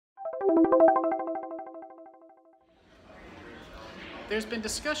There's been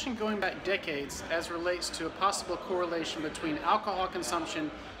discussion going back decades as relates to a possible correlation between alcohol consumption,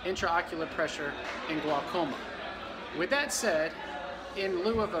 intraocular pressure, and glaucoma. With that said, in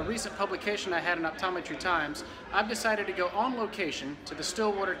lieu of a recent publication I had in Optometry Times, I've decided to go on location to the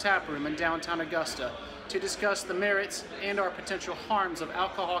Stillwater Tap Room in downtown Augusta to discuss the merits and/or potential harms of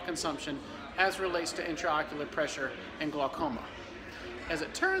alcohol consumption as relates to intraocular pressure and glaucoma. As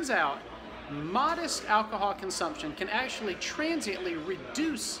it turns out, modest alcohol consumption can actually transiently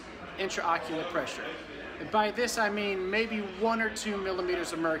reduce intraocular pressure. By this I mean maybe 1 or 2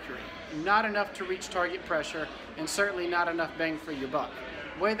 millimeters of mercury. Not enough to reach target pressure, and certainly not enough bang for your buck.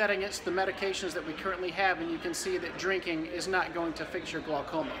 Weigh that against the medications that we currently have, and you can see that drinking is not going to fix your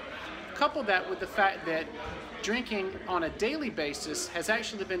glaucoma. Couple that with the fact that drinking on a daily basis has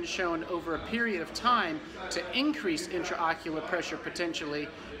actually been shown over a period of time to increase intraocular pressure potentially,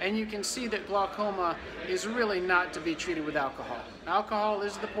 and you can see that glaucoma is really not to be treated with alcohol. Alcohol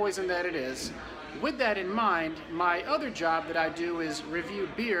is the poison that it is. With that in mind, my other job that I do is review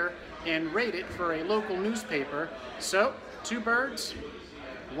beer and rate it for a local newspaper. So, 2 birds,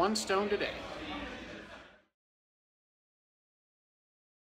 1 stone today.